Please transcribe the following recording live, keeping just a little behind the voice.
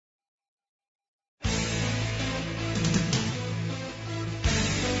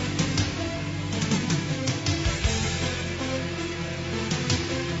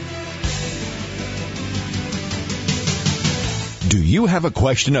you have a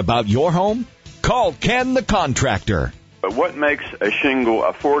question about your home? Call Ken the Contractor. But what makes a shingle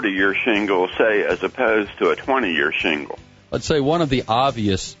a 40-year shingle, say, as opposed to a 20-year shingle? Let's say one of the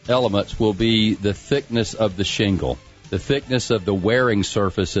obvious elements will be the thickness of the shingle, the thickness of the wearing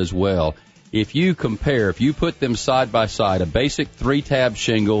surface as well. If you put them side by side, a basic 3-tab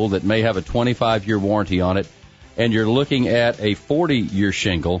shingle that may have a 25-year warranty on it, and you're looking at a 40-year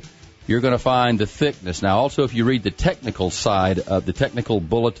shingle, you're going to find the thickness. Now, also, if you read the technical side of the technical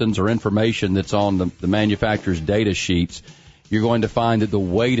bulletins or information that's on the manufacturer's data sheets, you're going to find that the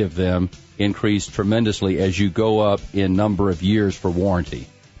weight of them increase tremendously as you go up in number of years for warranty.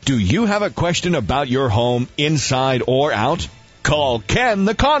 Do you have a question about your home, inside or out? Call Ken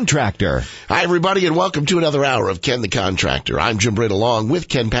the Contractor. Hi, everybody, and welcome to another hour of Ken the Contractor. I'm Jim Britt, along with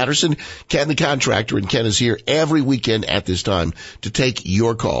Ken Patterson, Ken the Contractor, and Ken is here every weekend at this time to take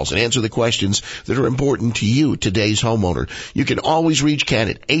your calls and answer the questions that are important to you, today's homeowner. You can always reach Ken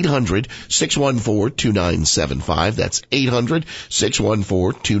at 800-614-2975. That's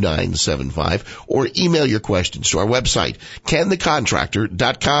 800-614-2975. Or email your questions to our website,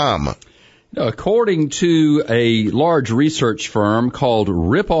 kenthecontractor.com. Now, according to a large research firm called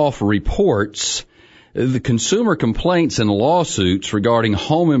Ripoff Reports, the consumer complaints and lawsuits regarding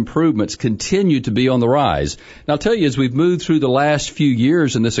home improvements continue to be on the rise. Now, I'll tell you, as we've moved through the last few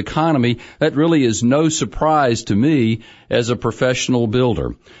years in this economy, that really is no surprise to me as a professional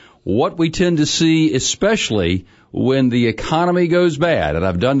builder. What we tend to see, especially when the economy goes bad, and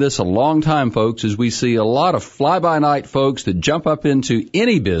I've done this a long time, folks, is we see a lot of fly-by-night folks that jump up into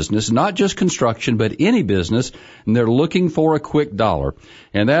any business, not just construction, but any business, and they're looking for a quick dollar.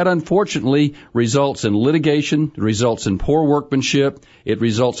 And that, unfortunately, results in litigation, results in poor workmanship, it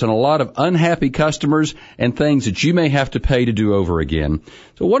results in a lot of unhappy customers and things that you may have to pay to do over again.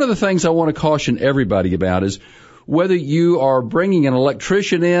 So one of the things I want to caution everybody about is whether you are bringing an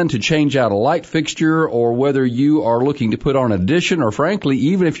electrician in to change out a light fixture, or whether you are looking to put on an addition, or frankly,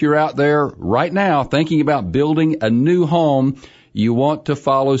 even if you're out there right now thinking about building a new home, you want to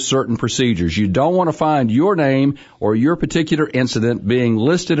follow certain procedures. You don't want to find your name or your particular incident being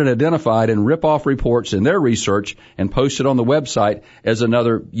listed and identified in rip-off reports in their research and posted on the website as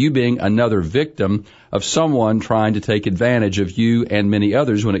you being another victim of someone trying to take advantage of you and many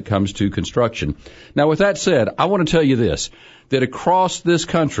others when it comes to construction. Now, with that said, I want to tell you this, that across this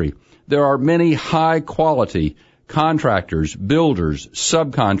country, there are many high-quality contractors, builders,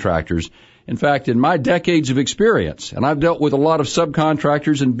 subcontractors. In fact, in my decades of experience, and I've dealt with a lot of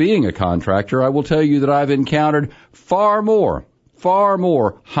subcontractors and being a contractor, I will tell you that I've encountered far more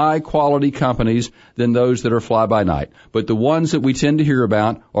high-quality companies than those that are fly-by-night. But the ones that we tend to hear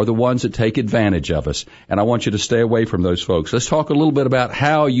about are the ones that take advantage of us, and I want you to stay away from those folks. Let's talk a little bit about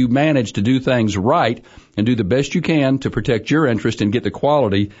how you manage to do things right and do the best you can to protect your interest and get the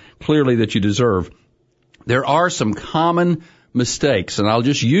quality clearly that you deserve. There are some common mistakes, and I'll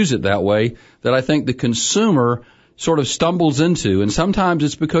just use it that way, that I think the consumer sort of stumbles into, and sometimes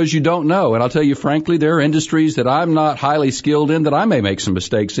it's because you don't know. And I'll tell you frankly, there are industries that I'm not highly skilled in that I may make some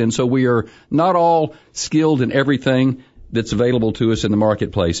mistakes in, so we are not all skilled in everything that's available to us in the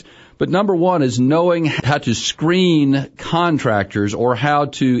marketplace. But number one is knowing how to screen contractors or how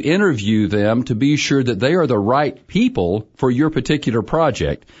to interview them to be sure that they are the right people for your particular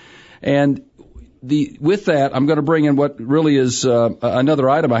project. And with that, I'm going to bring in what really is another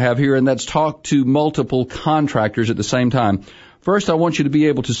item I have here, and that's talk to multiple contractors at the same time. First, I want you to be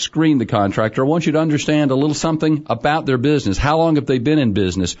able to screen the contractor. I want you to understand a little something about their business. How long have they been in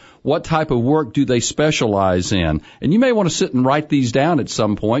business? What type of work do they specialize in? And you may want to sit and write these down at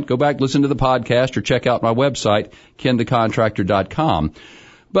some point. Go back, listen to the podcast, or check out my website, kenthecontractor.com.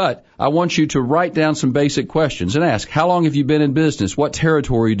 But I want you to write down some basic questions and ask, how long have you been in business? What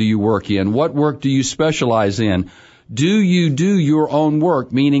territory do you work in? What work do you specialize in? Do you do your own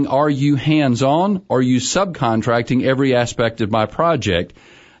work? Meaning, are you hands-on? Or are you subcontracting every aspect of my project?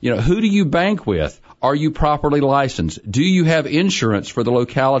 Who do you bank with? Are you properly licensed? Do you have insurance for the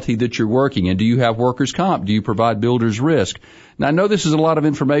locality that you're working in? Do you have workers' comp? Do you provide builder's risk? Now, I know this is a lot of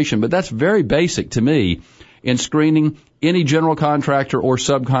information, but that's very basic to me in screening any general contractor or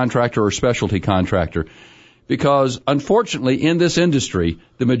subcontractor or specialty contractor. Because, unfortunately, in this industry,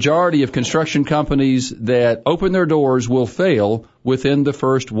 the majority of construction companies that open their doors will fail within the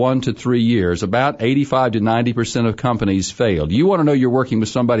first 1 to 3 years. About 85 to 90% of companies fail. You want to know you're working with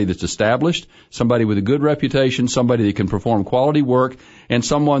somebody that's established, somebody with a good reputation, somebody that can perform quality work, and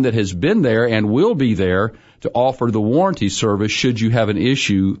someone that has been there and will be there to offer the warranty service should you have an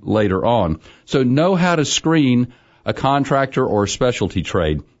issue later on. So know how to screen a contractor or a specialty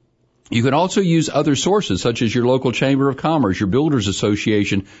trade. You can also use other sources such as your local chamber of commerce, your builders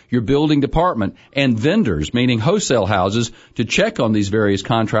association, your building department, and vendors, meaning wholesale houses, to check on these various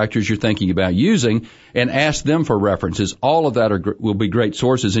contractors you're thinking about using and ask them for references. All of that will be great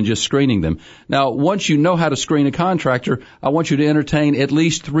sources in just screening them. Now, once you know how to screen a contractor, I want you to entertain at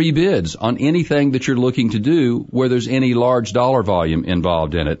least 3 bids on anything that you're looking to do where there's any large dollar volume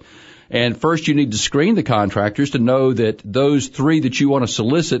involved in it. And first, you need to screen the contractors to know that those 3 that you want to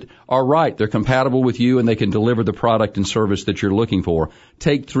solicit are right. They're compatible with you and they can deliver the product and service that you're looking for.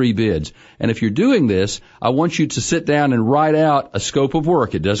 Take 3 bids. And if you're doing this, I want you to sit down and write out a scope of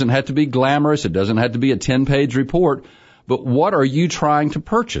work. It doesn't have to be glamorous. It doesn't have to be a 10-page report. But what are you trying to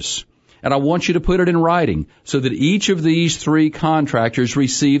purchase? And I want you to put it in writing so that each of these 3 contractors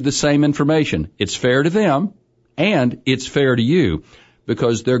receive the same information. It's fair to them and it's fair to you,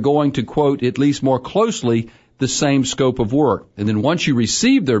 because they're going to quote at least more closely the same scope of work. And then once you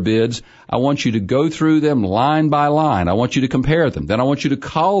receive their bids, I want you to go through them line by line. I want you to compare them. Then I want you to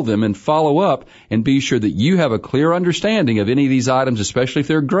call them and follow up and be sure that you have a clear understanding of any of these items, especially if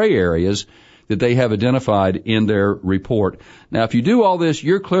they're gray areas that they have identified in their report. Now, if you do all this,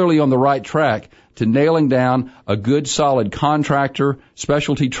 you're clearly on the right track to nailing down a good, solid contractor,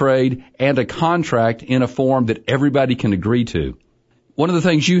 specialty trade, and a contract in a form that everybody can agree to. One of the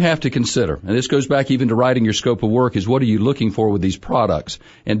things you have to consider, and this goes back even to writing your scope of work, is what are you looking for with these products?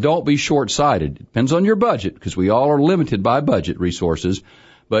 And don't be short-sighted. It depends on your budget, because we all are limited by budget resources.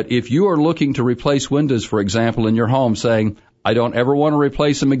 But if you are looking to replace windows, for example, in your home, saying, I don't ever want to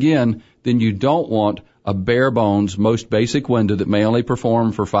replace them again, then you don't want a bare bones, most basic window that may only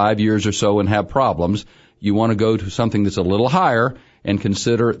perform for 5 years or so and have problems. You want to go to something that's a little higher and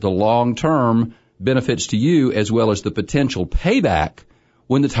consider the long-term benefits to you as well as the potential payback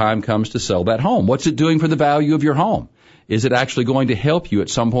when the time comes to sell that home. What's it doing for the value of your home? Is it actually going to help you at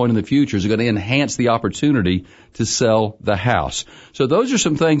some point in the future? Is it going to enhance the opportunity to sell the house? So those are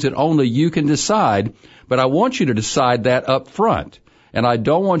some things that only you can decide, but I want you to decide that up front. And I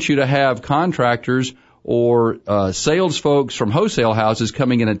don't want you to have contractors or sales folks from wholesale houses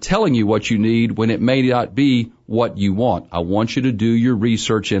coming in and telling you what you need when it may not be what you want. I want you to do your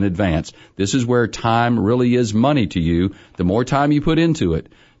research in advance. This is where time really is money to you. The more time you put into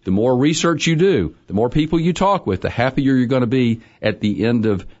it, the more research you do, the more people you talk with, the happier you're going to be at the end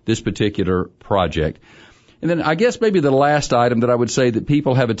of this particular project. And then I guess maybe the last item that I would say that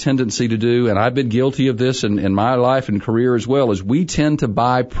people have a tendency to do, and I've been guilty of this in my life and career as well, is we tend to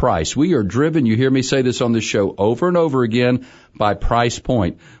buy price. We are driven, you hear me say this on this show over and over again, by price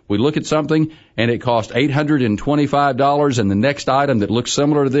point. We look at something and it costs $825 and the next item that looks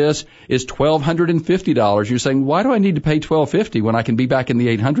similar to this is $1,250. You're saying, why do I need to pay $1,250 when I can be back in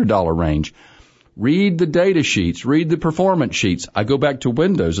the $800 range? Read the data sheets. Read the performance sheets. I go back to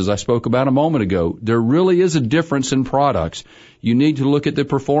Windows, as I spoke about a moment ago. There really is a difference in products. You need to look at the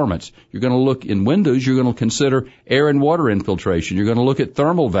performance. You're going to look in Windows, you're going to consider air and water infiltration. You're going to look at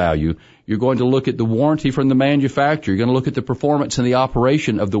thermal value. You're going to look at the warranty from the manufacturer. You're going to look at the performance and the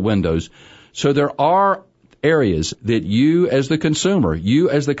operation of the Windows. So there are areas that you as the consumer, you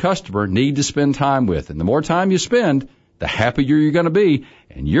as the customer need to spend time with. And the more time you spend, the happier you're going to be,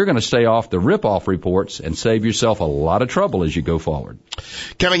 and you're going to stay off the rip-off reports and save yourself a lot of trouble as you go forward.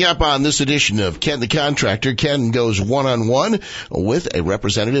 Coming up on this edition of Ken the Contractor, Ken goes one-on-one with a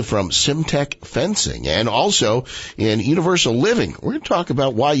representative from Sim Tek Fencing. And also in Universal Living, we're going to talk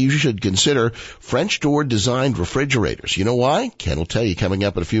about why you should consider French door designed refrigerators. You know why? Ken will tell you coming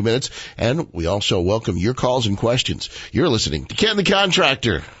up in a few minutes. And we also welcome your calls and questions. You're listening to Ken the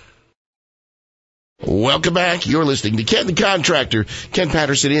Contractor. Welcome back. You're listening to Ken the Contractor. Ken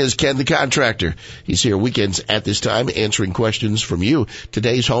Patterson is Ken the Contractor. He's here weekends at this time answering questions from you,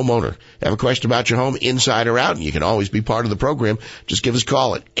 today's homeowner. Have a question about your home, inside or out, and you can always be part of the program. Just give us a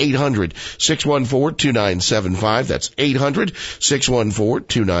call at 800-614-2975. That's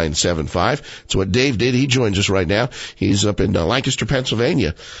 800-614-2975. That's what Dave did. He joins us right now. He's up in Lancaster,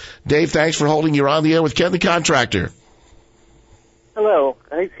 Pennsylvania. Dave, thanks for holding. You're on the air with Ken the Contractor. Hello.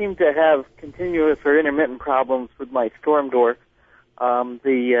 I seem to have continuous or intermittent problems with my storm door.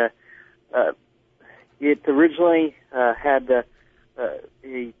 It originally had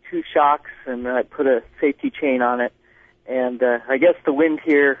two shocks, and I put a safety chain on it. And I guess the wind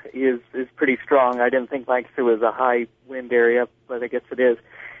here is pretty strong. I didn't think like it was a high wind area, but I guess it is.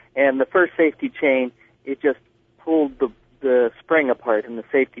 And the first safety chain, it just pulled the spring apart in the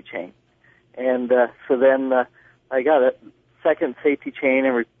safety chain. And so then I got a second safety chain,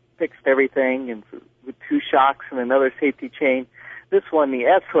 and we fixed everything, and with two shocks and another safety chain. This one, the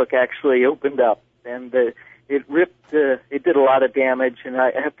S-hook actually opened up, and it it ripped, it did a lot of damage, and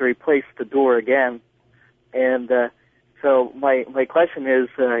I have to replace the door again. And so my question is,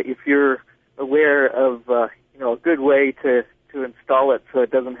 if you're aware of a good way to install it so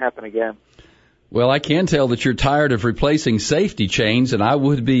it doesn't happen again. Well, I can tell that you're tired of replacing safety chains, and I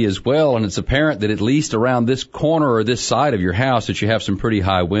would be as well, and it's apparent that at least around this corner or this side of your house that you have some pretty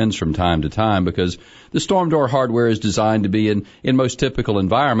high winds from time to time, because the storm door hardware is designed to be in most typical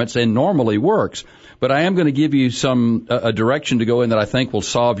environments and normally works. But I am going to give you a direction to go in that I think will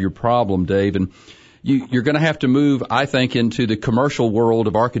solve your problem, Dave, and you're going to have to move, I think, into the commercial world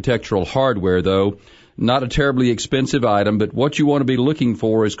of architectural hardware, though. Not a terribly expensive item, but what you want to be looking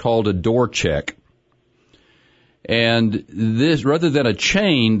for is called a door check. And this, rather than a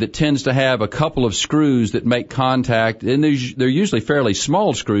chain that tends to have a couple of screws that make contact, and they're usually fairly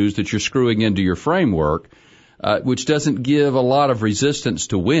small screws that you're screwing into your framework, which doesn't give a lot of resistance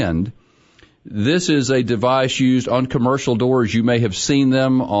to wind. This is a device used on commercial doors. You may have seen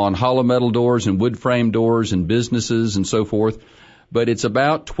them on hollow metal doors and wood frame doors in businesses and so forth. But it's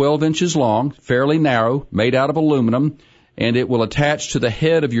about 12 inches long, fairly narrow, made out of aluminum, and it will attach to the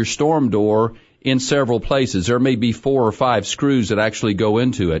head of your storm door in several places. There may be 4 or 5 screws that actually go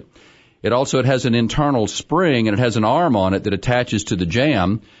into it. It has an internal spring, and it has an arm on it that attaches to the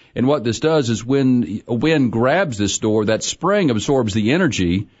jamb. And what this does is when a wind grabs this door, that spring absorbs the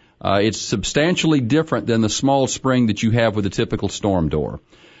energy. It's substantially different than the small spring that you have with a typical storm door.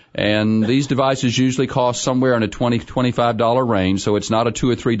 And these devices usually cost somewhere in a $20 to $25 range, so it's not a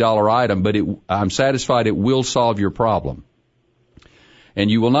 $2 or $3 item, but I'm satisfied it will solve your problem.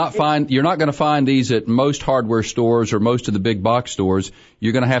 And you're not going to find these at most hardware stores or most of the big box stores.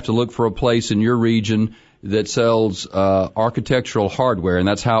 You're going to have to look for a place in your region that sells architectural hardware, and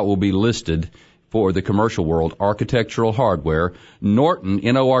that's how it will be listed for the commercial world, architectural hardware. Norton,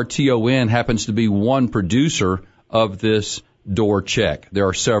 Norton, happens to be one producer of this door check. There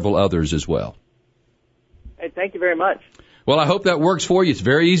are several others as well. Hey, thank you very much. Well, I hope that works for you. It's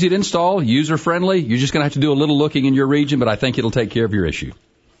very easy to install, user-friendly. You're just going to have to do a little looking in your region, but I think it'll take care of your issue.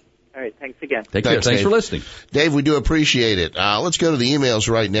 All right, thanks again. Take care. Thanks for listening. Dave, we do appreciate it. Let's go to the emails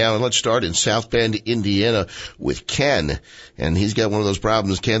right now, and let's start in South Bend, Indiana with Ken. And he's got one of those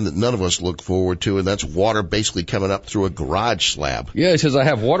problems, Ken, that none of us look forward to, and that's water basically coming up through a garage slab. Yeah, he says, I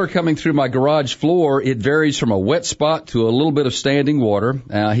have water coming through my garage floor. It varies from a wet spot to a little bit of standing water.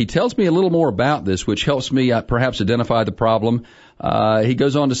 He tells me a little more about this, which helps me perhaps identify the problem. He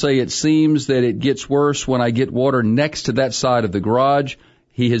goes on to say, it seems that it gets worse when I get water next to that side of the garage.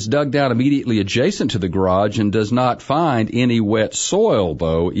 He has dug down immediately adjacent to the garage and does not find any wet soil,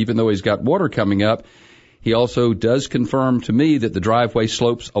 though, even though he's got water coming up. He also does confirm to me that the driveway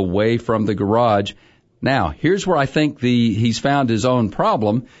slopes away from the garage. Now, here's where I think he's found his own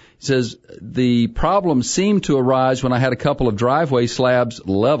problem. He says, the problem seemed to arise when I had a couple of driveway slabs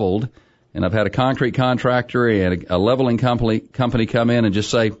leveled, and I've had a concrete contractor and a leveling company come in and just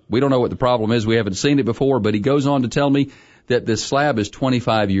say, we don't know what the problem is, we haven't seen it before, but he goes on to tell me that this slab is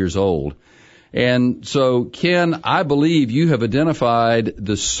 25 years old. And so, Ken, I believe you have identified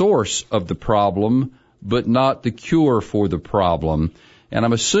the source of the problem, but not the cure for the problem. And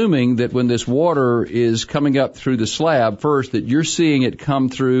I'm assuming that when this water is coming up through the slab, first, that you're seeing it come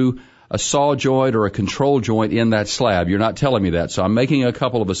through a saw joint or a control joint in that slab. You're not telling me that, so I'm making a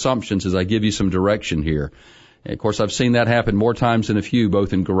couple of assumptions as I give you some direction here. And of course, I've seen that happen more times than a few,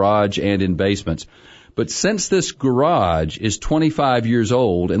 both in garage and in basements. But since this garage is 25 years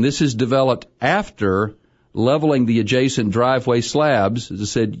old, and this is developed after leveling the adjacent driveway slabs, as I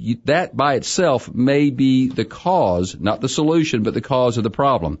said, that by itself may be the cause, not the solution, but the cause of the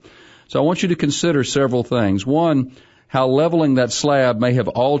problem. So I want you to consider several things. One, how leveling that slab may have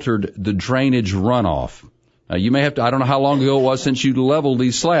altered the drainage runoff. You may have to, I don't know how long ago it was since you leveled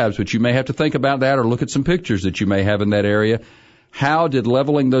these slabs, but you may have to think about that or look at some pictures that you may have in that area. How did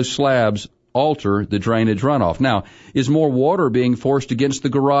leveling those slabs alter the drainage runoff? Now, is more water being forced against the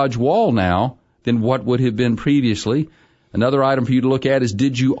garage wall now than what would have been previously? Another item for you to look at is,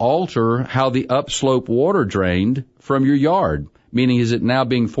 did you alter how the upslope water drained from your yard? Meaning, is it now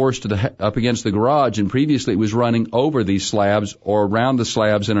being forced up against the garage, and previously it was running over these slabs or around the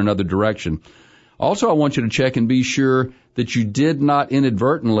slabs in another direction? Also, I want you to check and be sure that you did not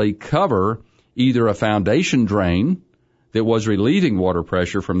inadvertently cover either a foundation drain that was relieving water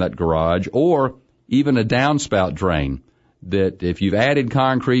pressure from that garage, or even a downspout drain, that if you've added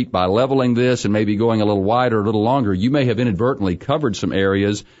concrete by leveling this and maybe going a little wider, a little longer, you may have inadvertently covered some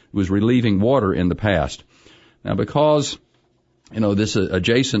areas that was relieving water in the past. Now, because, this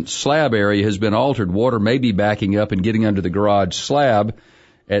adjacent slab area has been altered, water may be backing up and getting under the garage slab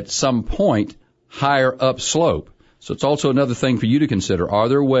at some point higher upslope. So it's also another thing for you to consider. Are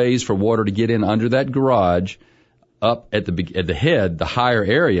there ways for water to get in under that garage up at the head, the higher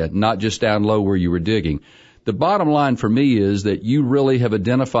area, not just down low where you were digging? The bottom line for me is that you really have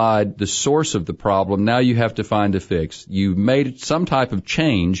identified the source of the problem. Now you have to find a fix. You made some type of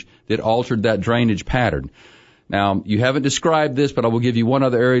change that altered that drainage pattern. Now, you haven't described this, but I will give you one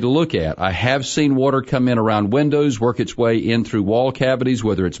other area to look at. I have seen water come in around windows, work its way in through wall cavities,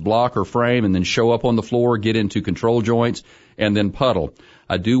 whether it's block or frame, and then show up on the floor, get into control joints, and then puddle.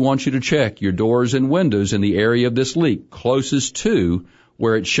 I do want you to check your doors and windows in the area of this leak closest to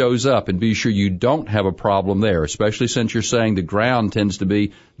where it shows up, and be sure you don't have a problem there, especially since you're saying the ground tends to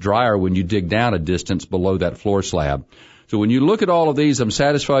be drier when you dig down a distance below that floor slab. So when you look at all of these, I'm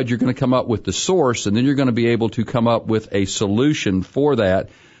satisfied you're going to come up with the source, and then you're going to be able to come up with a solution for that.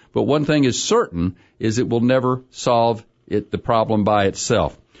 But one thing is certain is it will never solve the problem by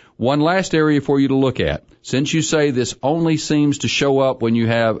itself. One last area for you to look at. Since you say this only seems to show up when you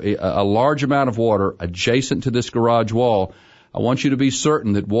have a large amount of water adjacent to this garage wall, I want you to be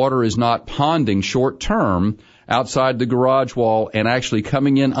certain that water is not ponding short term outside the garage wall and actually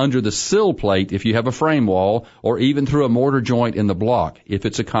coming in under the sill plate if you have a frame wall, or even through a mortar joint in the block if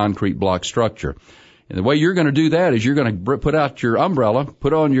it's a concrete block structure. And the way you're going to do that is you're going to put out your umbrella,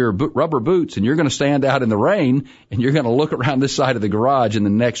 put on your rubber boots, and you're going to stand out in the rain, and you're going to look around this side of the garage in the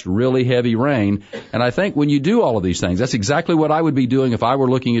next really heavy rain. And I think when you do all of these things, that's exactly what I would be doing if I were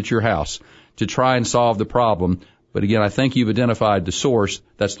looking at your house to try and solve the problem. But again, I think you've identified the source.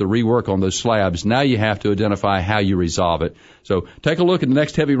 That's the rework on those slabs. Now you have to identify how you resolve it. So take a look at the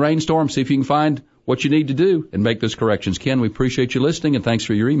next heavy rainstorm, see if you can find what you need to do and make those corrections. Ken, we appreciate you listening, and thanks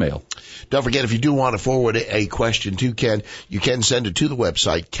for your email. Don't forget, if you do want to forward a question to Ken, you can send it to the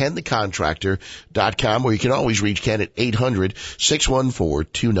website, kenthecontractor.com, or you can always reach Ken at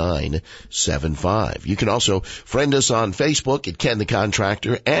 800-614-2975. You can also friend us on Facebook at Ken the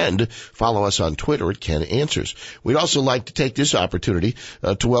Contractor and follow us on Twitter at Ken Answers. We'd also like to take this opportunity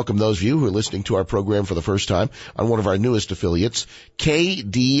to welcome those of you who are listening to our program for the first time on one of our newest affiliates,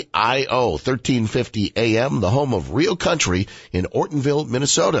 KDIO, 1350 AM, the home of Real Country in Ortonville,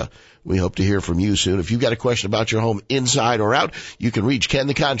 Minnesota. We hope to hear from you soon. If you've got a question about your home inside or out, you can reach Ken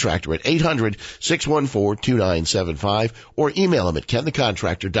the Contractor at 800-614-2975 or email him at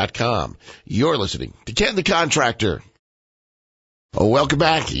kenthecontractor.com. You're listening to Ken the Contractor. Oh, welcome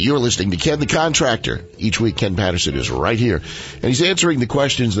back. You're listening to Ken the Contractor. Each week, Ken Patterson is right here, and he's answering the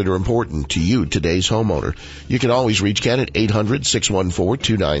questions that are important to you, today's homeowner. You can always reach Ken at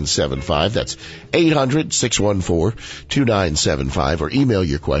 800-614-2975. That's 800-614-2975, or email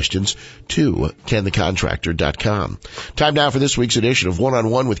your questions to kenthecontractor.com. Time now for this week's edition of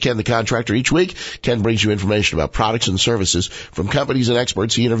One-on-One with Ken the Contractor. Each week, Ken brings you information about products and services from companies and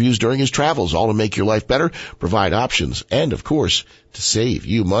experts he interviews during his travels, all to make your life better, provide options, and, of course, to save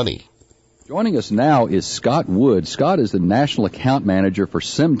you money. Joining us now is Scott Wood. Scott is the National Account Manager for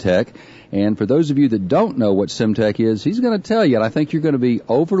Sim Tek. And for those of you that don't know what Sim Tek is, he's going to tell you, and I think you're going to be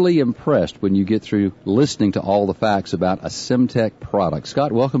overly impressed when you get through listening to all the facts about a Sim Tek product.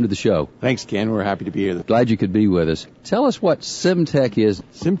 Scott, welcome to the show. Thanks, Ken. We're happy to be here. Glad you could be with us. Tell us what Sim Tek is.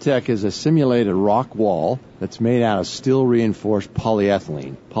 Sim Tek is a simulated rock wall that's made out of steel-reinforced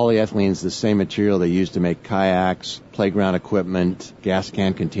polyethylene. Polyethylene is the same material they use to make kayaks, playground equipment, gas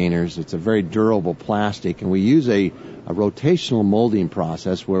can containers. It's a very durable plastic, and we use a rotational molding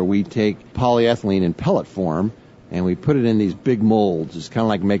process where we take polyethylene in pellet form and we put it in these big molds. It's kind of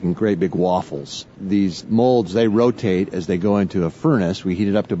like making great big waffles. These molds, they rotate as they go into a furnace. We heat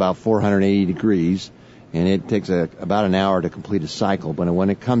it up to about 480 degrees, and it takes about an hour to complete a cycle. But when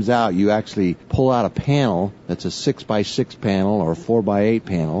it comes out, you actually pull out a panel that's a 6x6 panel or a 4x8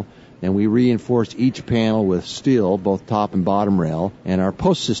 panel, and we reinforced each panel with steel, both top and bottom rail, and our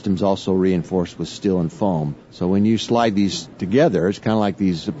post system's also reinforced with steel and foam. So when you slide these together, it's kind of like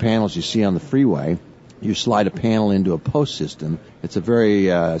these panels you see on the freeway. You slide a panel into a post system. It's a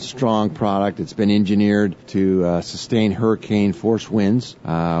very strong product. It's been engineered to sustain hurricane force winds.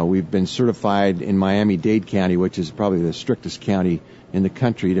 We've been certified in Miami-Dade County, which is probably the strictest county in the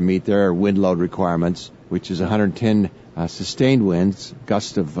country, to meet their wind load requirements, which is 110 sustained winds,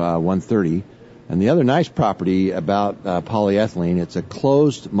 gusts of 130. And the other nice property about polyethylene, it's a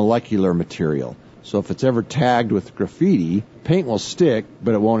closed molecular material. So if it's ever tagged with graffiti, paint will stick,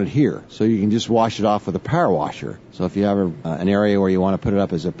 but it won't adhere. So you can just wash it off with a power washer. So if you have an area where you want to put it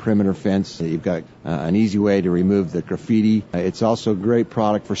up as a perimeter fence, you've got an easy way to remove the graffiti. It's also a great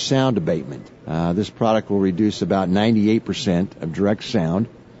product for sound abatement. This product will reduce about 98% of direct sound,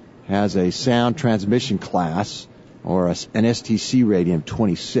 has a sound transmission class, or an STC rating of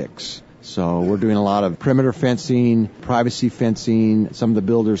 26. So we're doing a lot of perimeter fencing, privacy fencing. Some of the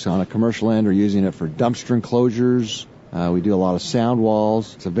builders on a commercial end are using it for dumpster enclosures. We do a lot of sound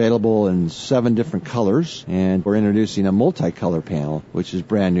walls. It's available in 7 different colors, and we're introducing a multicolor panel, which is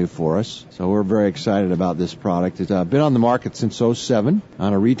brand new for us. So we're very excited about this product. It's been on the market since 2007.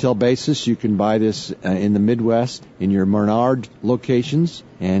 On a retail basis, you can buy this in the Midwest in your Menard locations,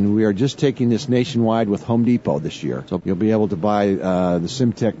 and we are just taking this nationwide with Home Depot this year. So you'll be able to buy the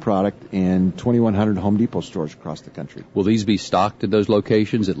Sim Tek product in 2,100 Home Depot stores across the country. Will these be stocked at those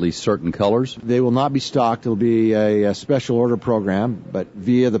locations, at least certain colors? They will not be stocked. It'll be a special order program, but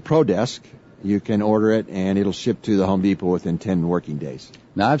via the Pro Desk, you can order it, and it'll ship to the Home Depot within 10 working days.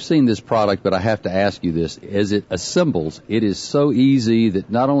 Now, I've seen this product, but I have to ask you this. As it assembles, it is so easy that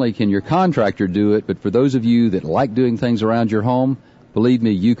not only can your contractor do it, but for those of you that like doing things around your home, believe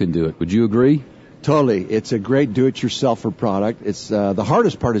me, you can do it. Would you agree? Totally. It's a great do-it-yourselfer product. It's the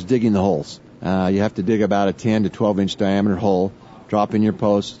hardest part is digging the holes. You have to dig about a 10 to 12-inch diameter hole, drop in your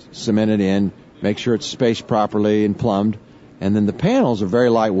post, cement it in, make sure it's spaced properly and plumbed. And then the panels are very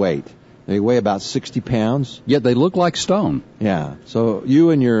lightweight. They weigh about 60 pounds. Yet they look like stone. Yeah. So you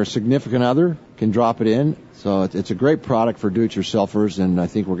and your significant other can drop it in. So it's a great product for do-it-yourselfers, and I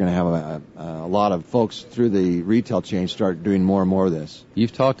think we're going to have a lot of folks through the retail chain start doing more and more of this.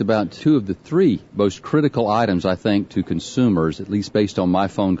 You've talked about 2 of the 3 most critical items, I think, to consumers, at least based on my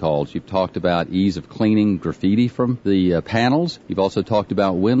phone calls. You've talked about ease of cleaning graffiti from the panels. You've also talked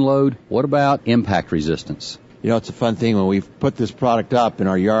about wind load. What about impact resistance? You know, it's a fun thing. When we put this product up in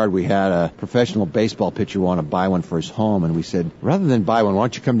our yard, we had a professional baseball pitcher want to buy one for his home, and we said, rather than buy one, why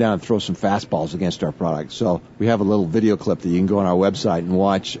don't you come down and throw some fastballs against our product? So we have a little video clip that you can go on our website and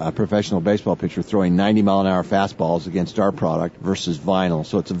watch a professional baseball pitcher throwing 90-mile-an-hour fastballs against our product versus vinyl.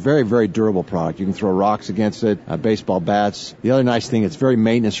 So it's a very, very durable product. You can throw rocks against it, baseball bats. The other nice thing, it's very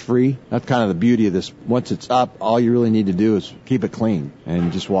maintenance-free. That's kind of the beauty of this. Once it's up, all you really need to do is keep it clean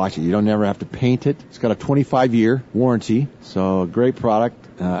and just watch it. You don't never have to paint it. It's got a 25-year warranty, so a great product,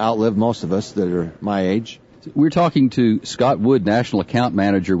 outlived most of us that are my age. We're talking to Scott Wood, National Account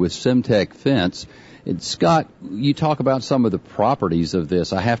Manager with Sim Tek Fence. And Scott, you talk about some of the properties of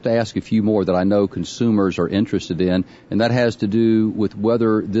this. I have to ask a few more that I know consumers are interested in, and that has to do with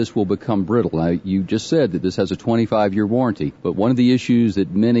whether this will become brittle. Now, you just said that this has a 25-year warranty, but one of the issues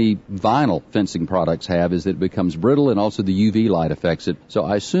that many vinyl fencing products have is that it becomes brittle, and also the UV light affects it. So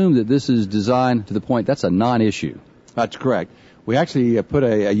I assume that this is designed to the point that's a non-issue. That's correct. We actually put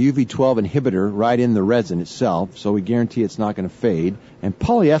a UV12 inhibitor right in the resin itself, so we guarantee it's not going to fade. And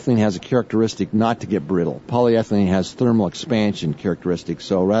polyethylene has a characteristic not to get brittle. Polyethylene has thermal expansion characteristics,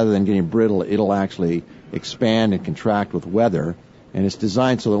 so rather than getting brittle, it'll actually expand and contract with weather. And it's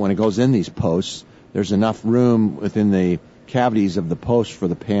designed so that when it goes in these posts, there's enough room within the cavities of the post for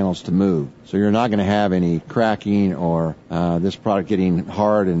the panels to move. So you're not going to have any cracking or this product getting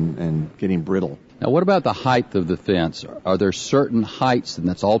hard and getting brittle. Now, what about the height of the fence? Are there certain heights, and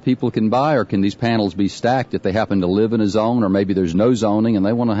that's all people can buy, or can these panels be stacked if they happen to live in a zone, or maybe there's no zoning and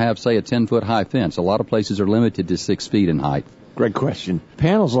they want to have, say, a 10-foot high fence? A lot of places are limited to 6 feet in height. Great question.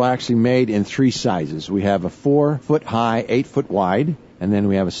 Panels are actually made in 3 sizes. We have a 4-foot high, 8-foot wide, and then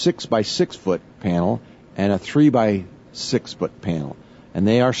we have a 6 by 6 foot panel and a 3 by 6 foot panel. And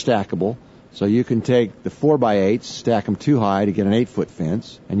they are stackable. So you can take the 4x8s, stack them 2 high to get an 8-foot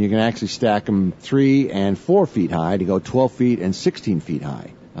fence, and you can actually stack them 3 and 4 feet high to go 12 feet and 16 feet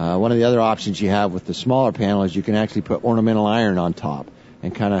high. One of the other options you have with the smaller panel is you can actually put ornamental iron on top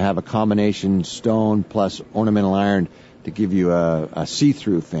and kind of have a combination stone plus ornamental iron to give you a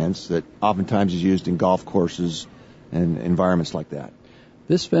see-through fence that oftentimes is used in golf courses and environments like that.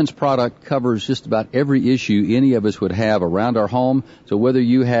 This fence product covers just about every issue any of us would have around our home. So whether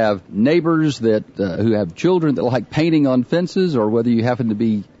you have neighbors that who have children that like painting on fences, or whether you happen to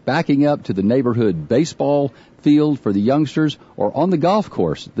be backing up to the neighborhood baseball field for the youngsters, or on the golf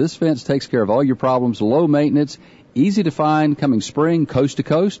course, this fence takes care of all your problems. Low maintenance, easy to find, coming spring, coast to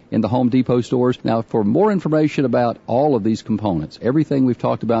coast in the Home Depot stores. Now, for more information about all of these components, everything we've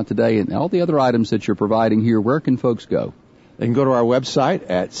talked about today, and all the other items that you're providing here, where can folks go? They can go to our website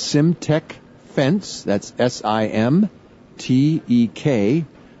at Sim Tek Fence, that's SIMTEK,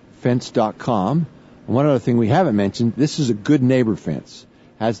 fence.com. And one other thing we haven't mentioned, this is a good neighbor fence.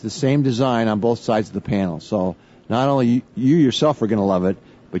 Has the same design on both sides of the panel. So not only you yourself are going to love it,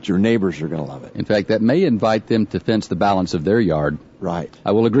 but your neighbors are going to love it. In fact, that may invite them to fence the balance of their yard. Right.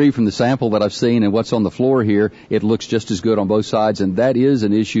 I will agree, from the sample that I've seen and what's on the floor here, it looks just as good on both sides, and that is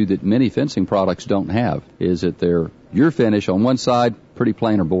an issue that many fencing products don't have, is that your finish on one side, pretty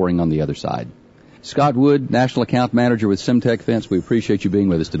plain or boring on the other side. Scott Wood, National Account Manager with Sim Tek Fence. We appreciate you being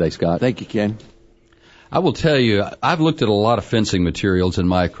with us today, Scott. Thank you, Ken. I will tell you, I've looked at a lot of fencing materials in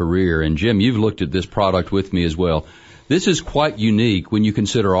my career, and Jim, you've looked at this product with me as well. This is quite unique when you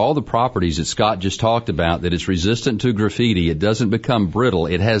consider all the properties that Scott just talked about, that it's resistant to graffiti, it doesn't become brittle,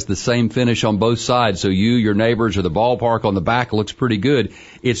 it has the same finish on both sides, so you, your neighbors, or the ballpark on the back looks pretty good.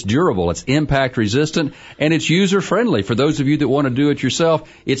 It's durable, it's impact resistant, and it's user friendly. For those of you that want to do it yourself,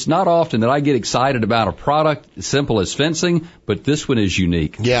 it's not often that I get excited about a product as simple as fencing, but this one is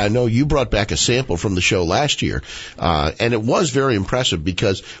unique. Yeah, I know you brought back a sample from the show last year, and it was very impressive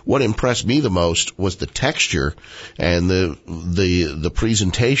because what impressed me the most was the texture and the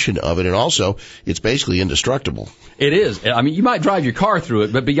presentation of it, and also it's basically indestructible. It is. I mean, you might drive your car through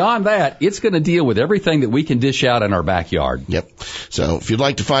it, but beyond that, it's going to deal with everything that we can dish out in our backyard. Yep. So if you'd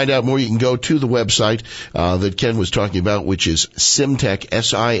like to find out more, you can go to the website that Ken was talking about, which is Sim Tek,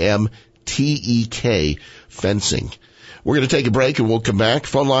 SIMTEK fencing. We're going to take a break and we'll come back.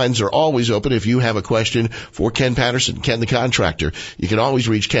 Phone lines are always open. If you have a question for Ken Patterson, Ken the Contractor, you can always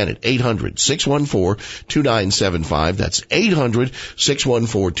reach Ken at 800-614-2975. That's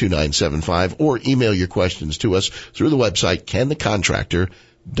 800-614-2975, or email your questions to us through the website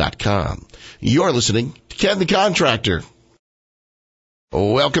kenthecontractor.com. You're listening to Ken the Contractor.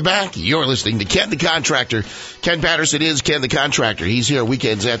 Welcome back. You're listening to Ken the Contractor. Ken Patterson is Ken the Contractor. He's here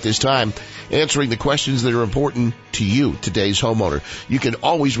weekends at this time answering the questions that are important to you, today's homeowner. You can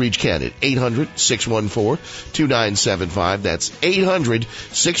always reach Ken at 800-614-2975. That's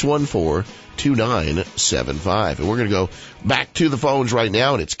 800-614-2975. And we're going to go back to the phones right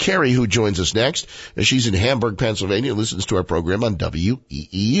now, and it's Carrie who joins us next. She's in Hamburg, Pennsylvania, and listens to our program on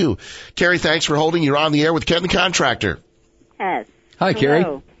WEEU. Carrie, thanks for holding. You're on the air with Ken the Contractor. Yes. Hi, Carrie.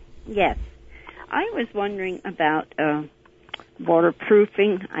 Hello. Yes. I was wondering about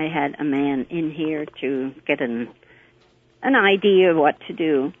waterproofing. I had a man in here to get an idea of what to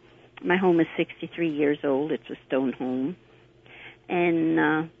do. My home is 63 years old. It's a stone home.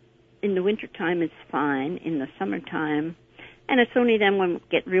 And in the wintertime, it's fine. In the summertime, and it's only then when we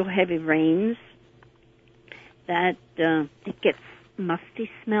get real heavy rains that it gets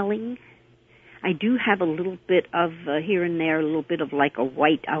musty smelling. I do have a little bit of, here and there, a little bit of like a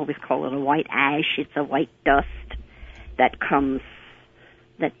white, I always call it a white ash. It's a white dust that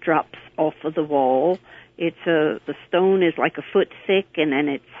drops off of the wall. The stone is like a foot thick, and then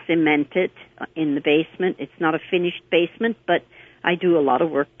it's cemented in the basement. It's not a finished basement, but I do a lot of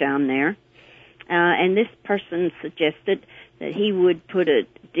work down there. And this person suggested that he would put an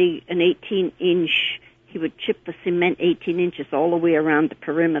 18-inch, he would chip the cement 18 inches all the way around the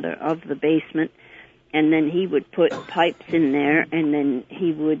perimeter of the basement, and then he would put pipes in there, and then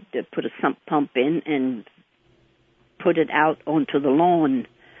he would put a sump pump in and put it out onto the lawn.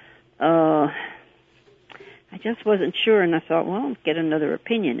 I just wasn't sure, and I thought, well, I'll get another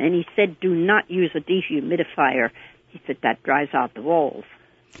opinion. And he said, do not use a dehumidifier. He said that dries out the walls.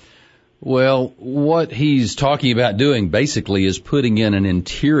 Well, what he's talking about doing basically is putting in an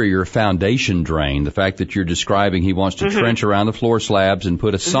interior foundation drain. The fact that you're describing he wants to trench around the floor slabs and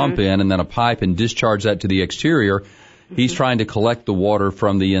put a sump in and then a pipe and discharge that to the exterior. He's trying to collect the water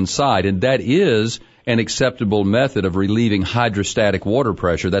from the inside, and that is an acceptable method of relieving hydrostatic water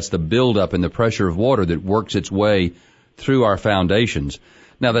pressure. That's the buildup in the pressure of water that works its way through our foundations.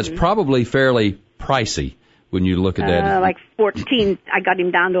 Now, that's probably fairly pricey when you look at that. Like 14, I got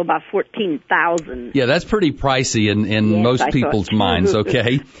him down to about 14,000. Yeah, that's pretty pricey in most people's minds,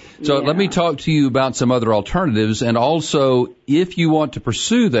 okay? So let me talk to you about some other alternatives, and also, if you want to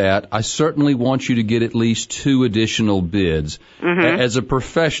pursue that, I certainly want you to get at least 2 additional bids. As a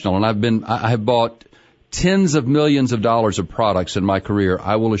professional, and I have bought tens of millions of dollars of products in my career,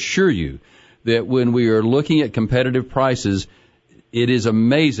 I will assure you that when we are looking at competitive prices, it is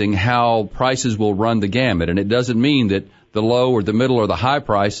amazing how prices will run the gamut. And it doesn't mean that the low or the middle or the high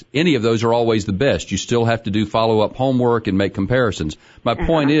price, any of those are always the best. You still have to do follow-up homework and make comparisons. My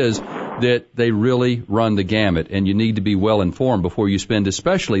point is that they really run the gamut, and you need to be well informed before you spend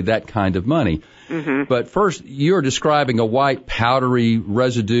especially that kind of money. But first, you're describing a white powdery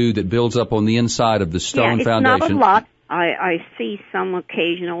residue that builds up on the inside of the stone foundation. It's not a lot. I see some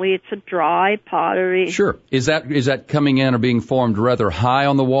occasionally. It's a dry pottery. Sure. Is that coming in or being formed rather high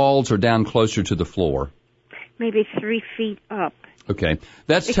on the walls or down closer to the floor? Maybe 3 feet up. Okay.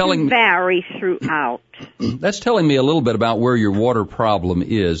 It can vary throughout. That's telling me a little bit about where your water problem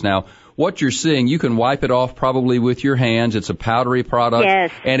is. Now, what you're seeing, you can wipe it off probably with your hands. It's a powdery product.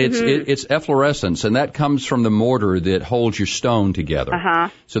 Yes. And it's efflorescence, and that comes from the mortar that holds your stone together.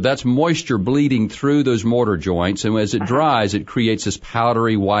 So that's moisture bleeding through those mortar joints, and as it dries, it creates this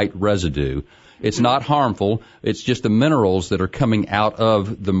powdery white residue. It's not harmful. It's just the minerals that are coming out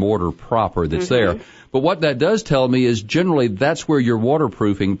of the mortar proper that's there. But what that does tell me is generally that's where your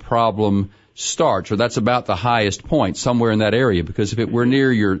waterproofing problem starts, or that's about the highest point, somewhere in that area, because if it were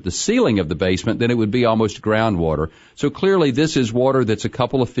near the ceiling of the basement, then it would be almost groundwater. So clearly this is water that's a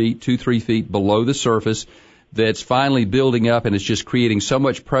couple of feet, 2-3 feet below the surface, that's finally building up, and it's just creating so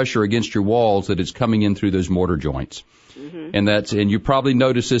much pressure against your walls that it's coming in through those mortar joints. And you probably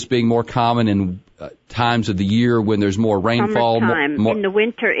notice this being more common in times of the year when there's more rainfall. Summertime. In the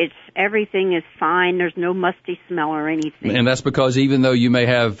winter, everything is fine. There's no musty smell or anything. And that's because even though you may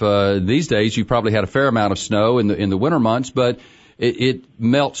have these days, you probably had a fair amount of snow in the winter months, but it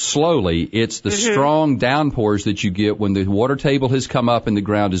melts slowly. It's the strong downpours that you get when the water table has come up and the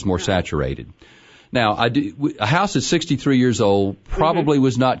ground is more saturated. Now, a house that's 63 years old probably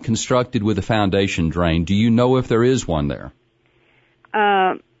was not constructed with a foundation drain. Do you know if there is one there?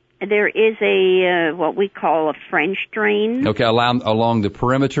 There is what we call a French drain. Okay, along the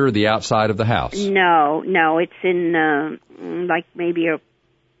perimeter, the outside of the house. No, it's in like maybe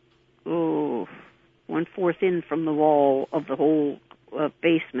 1/4 in from the wall of the whole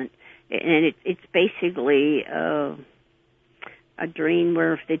basement, and it's basically a drain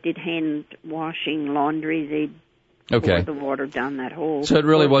where if they did hand washing, laundry, they'd pour the water down that hole. So it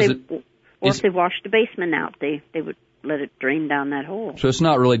really wasn't. Or if they washed the basement out, they would let it drain down that hole. So it's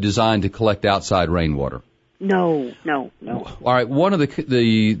not really designed to collect outside rainwater. No. All right. One of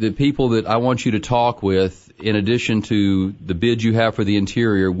the people that I want you to talk with, in addition to the bid you have for the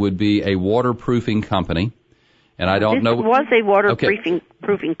interior, would be a waterproofing company. And I don't know. This was a waterproofing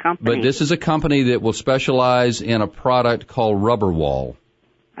company. But this is a company that will specialize in a product called Rubber Wall.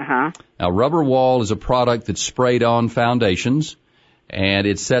 Now, Rubber Wall is a product that's sprayed on foundations, and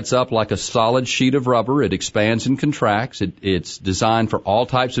it sets up like a solid sheet of rubber. It expands and contracts. It's designed for all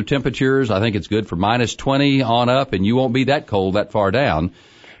types of temperatures. I think it's good for -20 on up, and you won't be that cold that far down.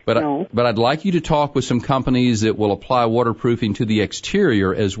 But I'd like you to talk with some companies that will apply waterproofing to the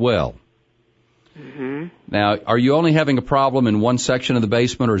exterior as well. Now, are you only having a problem in one section of the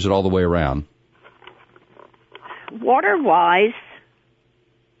basement, or is it all the way around? Water-wise,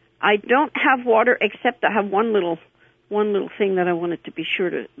 I don't have water, except I have one little thing that I wanted to be sure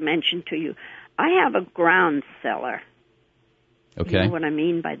to mention to you. I have a ground cellar. Okay. You know what I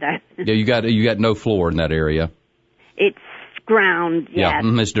mean by that? Yeah, you got no floor in that area. It's ground, yes.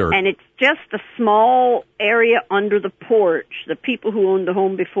 Yeah, it's dirt. And it's just a small area under the porch. The people who owned the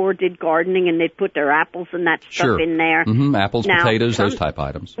home before did gardening, and they'd put their apples and that stuff in there. Apples, potatoes, those type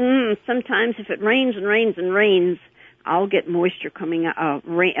items. Sometimes if it rains and rains and rains, I'll get moisture coming out,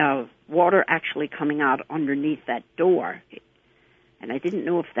 water actually coming out underneath that door. And I didn't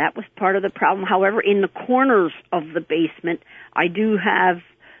know if that was part of the problem. However, in the corners of the basement, I do have,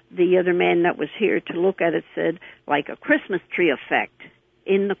 the other man that was here to look at it said, like a Christmas tree effect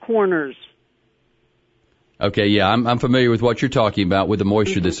in the corners. Okay, yeah, I'm familiar with what you're talking about with the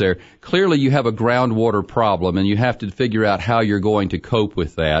moisture that's there. Clearly you have a groundwater problem, and you have to figure out how you're going to cope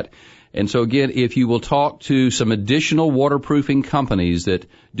with that. And so again, if you will talk to some additional waterproofing companies that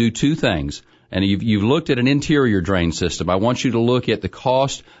do two things, and you've looked at an interior drain system, I want you to look at the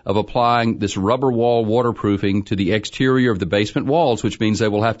cost of applying this rubber wall waterproofing to the exterior of the basement walls, which means they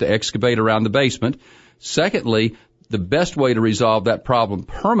will have to excavate around the basement. Secondly, the best way to resolve that problem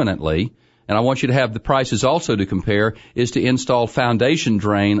permanently, and I want you to have the prices also to compare, is to install foundation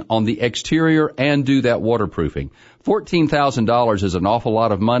drain on the exterior and do that waterproofing. $14,000 is an awful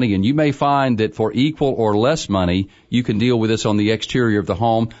lot of money, and you may find that for equal or less money, you can deal with this on the exterior of the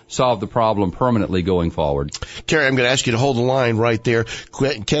home, solve the problem permanently going forward. Terry, I'm going to ask you to hold the line right there.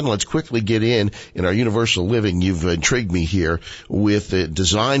 Ken, let's quickly get in our universal living. You've intrigued me here with the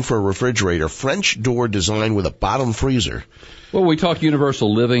design for a refrigerator, French door design with a bottom freezer. Well, we talk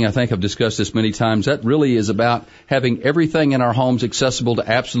universal living. I think I've discussed this many times. That really is about having everything in our homes accessible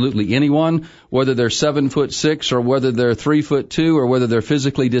to absolutely anyone, whether they're 7'6" or whether they're 3'2" or whether they're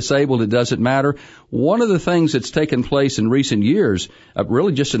physically disabled. It doesn't matter. One of the things that's taken place in recent years,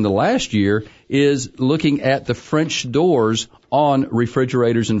 really just in the last year, is looking at the French doors on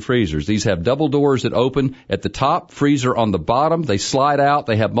refrigerators and freezers. These have double doors that open at the top, freezer on the bottom. They slide out.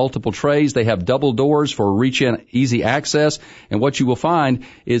 They have multiple trays. They have double doors for reach-in, easy access. And what you will find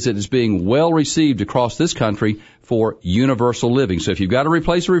is it is being well received across this country for universal living. So if you've got to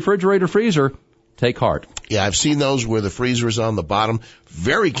replace a refrigerator, freezer, take heart. Yeah, I've seen those where the freezer is on the bottom.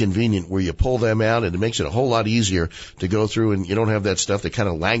 Very convenient where you pull them out, and it makes it a whole lot easier to go through, and you don't have that stuff that kind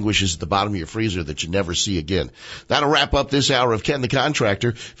of languishes at the bottom of your freezer that you never see again. That'll wrap up this hour of Ken the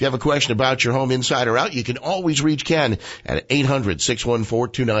Contractor. If you have a question about your home inside or out, you can always reach Ken at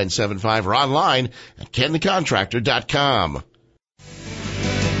 800-614-2975 or online at kenthecontractor.com.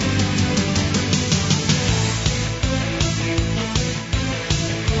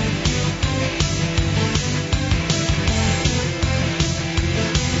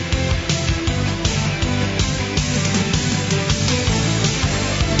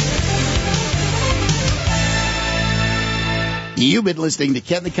 You've been listening to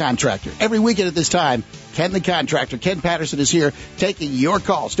Ken the Contractor. Every weekend at this time, Ken the Contractor, Ken Patterson is here taking your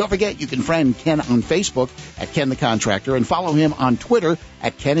calls. Don't forget, you can friend Ken on Facebook at Ken the Contractor and follow him on Twitter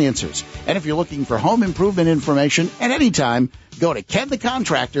at Ken Answers. And if you're looking for home improvement information at any time, go to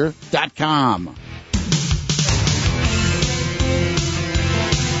kenthecontractor.com.